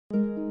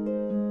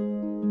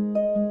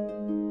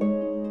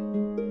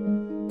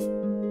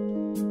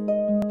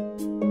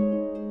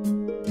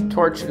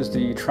TORCH is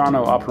the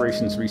Toronto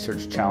Operations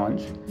Research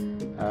Challenge.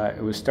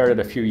 It was started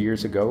a few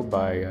years ago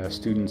by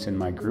students in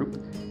my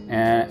group.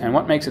 And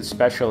what makes it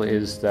special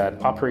is that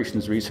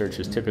operations research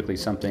is typically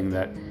something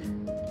that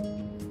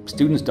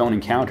students don't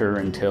encounter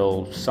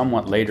until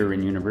somewhat later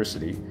in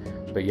university,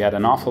 but yet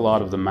an awful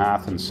lot of the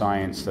math and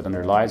science that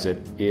underlies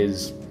it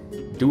is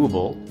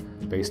doable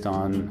based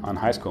on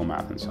high school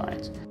math and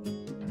science.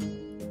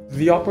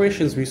 The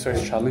Operations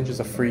Research Challenge is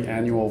a free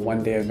annual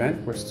one-day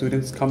event where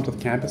students come to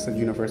the campus at the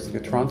University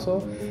of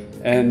Toronto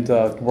and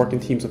work in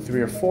teams of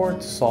 3 or 4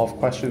 to solve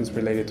questions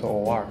related to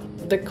OR.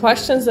 The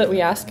questions that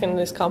we ask in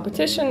this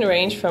competition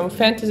range from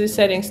fantasy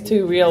settings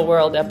to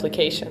real-world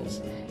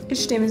applications.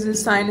 Each team is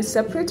assigned a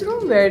separate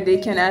room where they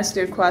can ask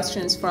their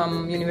questions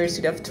from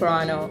University of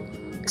Toronto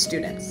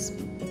students.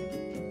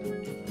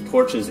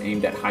 TORCH is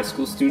aimed at high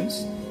school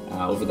students.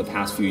 Over the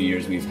past few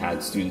years, we've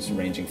had students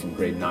ranging from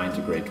grade 9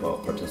 to grade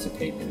 12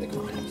 participate in the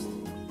contest.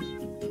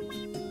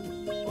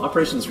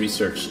 Operations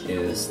research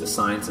is the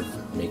science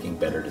of making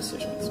better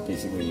decisions,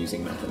 basically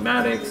using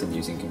mathematics and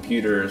using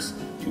computers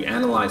to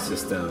analyze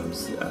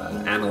systems,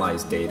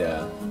 analyze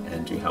data,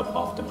 and to help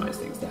optimize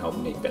things, to help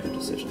make better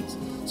decisions.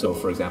 So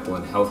for example,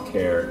 in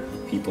healthcare,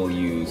 people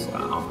use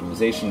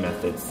optimization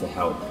methods to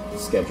help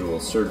schedule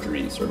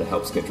surgeries or to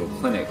help schedule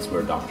clinics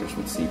where doctors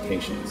would see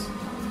patients.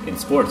 In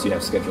sports, you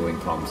have scheduling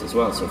problems as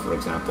well. So for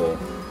example,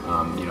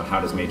 how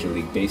does Major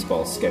League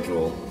Baseball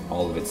schedule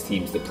all of its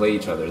teams to play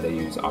each other? They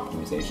use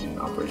optimization and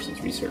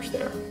operations research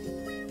there.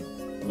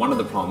 One of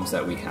the problems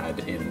that we had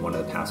in one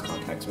of the past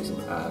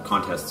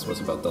contests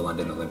was about the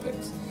London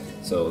Olympics.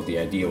 So the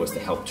idea was to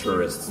help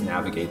tourists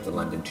navigate the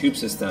London tube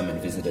system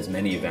and visit as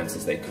many events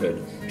as they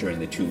could during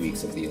the 2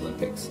 weeks of the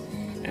Olympics.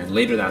 And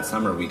later that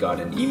summer, we got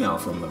an email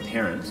from a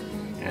parent,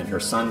 and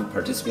her son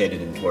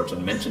participated in TORCH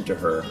and mentioned to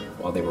her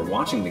while they were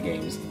watching the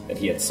games that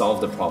he had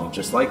solved a problem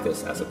just like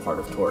this as a part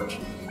of TORCH,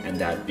 and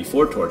that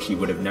before TORCH he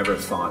would have never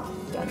thought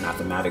that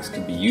mathematics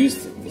could be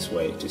used this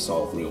way to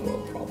solve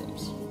real-world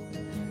problems.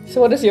 So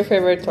what is your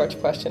favorite TORCH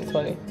question,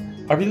 Tony?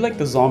 I really like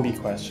the zombie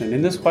question.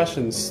 In this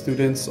question,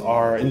 students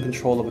are in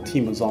control of a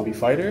team of zombie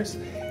fighters,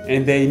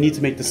 and they need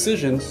to make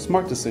decisions,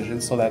 smart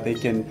decisions, so that they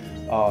can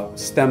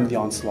stem the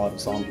onslaught of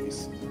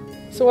zombies.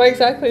 So why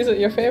exactly is it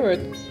your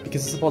favorite?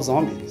 Because it's about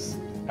zombies.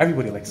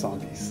 Everybody likes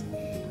zombies.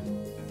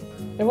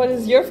 And what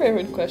is your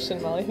favorite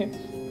question, Molly?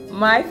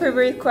 My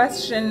favorite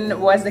question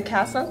was the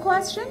castle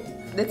question.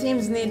 The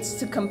teams need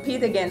to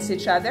compete against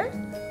each other,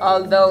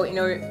 although in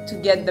order to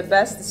get the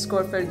best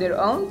score for their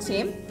own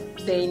team,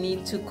 they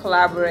need to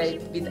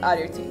collaborate with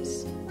other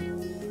teams.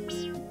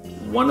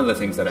 One of the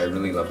things that I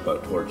really love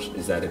about TORCH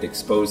is that it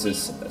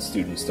exposes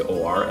students to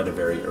OR at a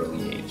very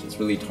early age. It's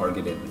really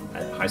targeted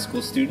at high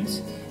school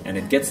students, and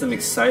it gets them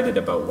excited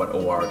about what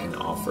OR can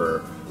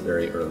offer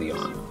very early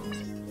on.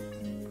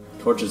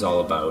 TORCH is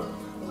all about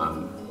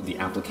the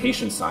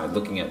application side,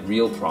 looking at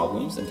real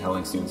problems and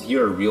telling students,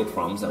 here are real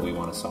problems that we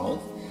want to solve,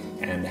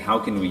 and how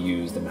can we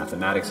use the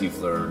mathematics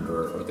you've learned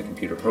or the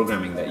computer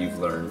programming that you've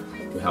learned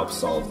to help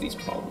solve these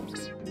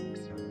problems.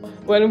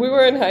 When we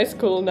were in high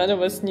school, none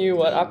of us knew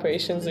what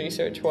operations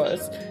research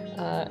was.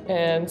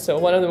 And so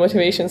one of the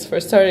motivations for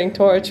starting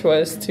TORCH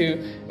was to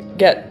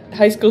get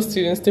high school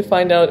students to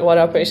find out what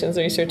operations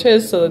research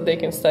is so that they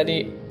can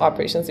study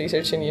operations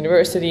research in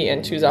university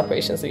and choose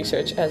operations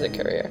research as a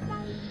career.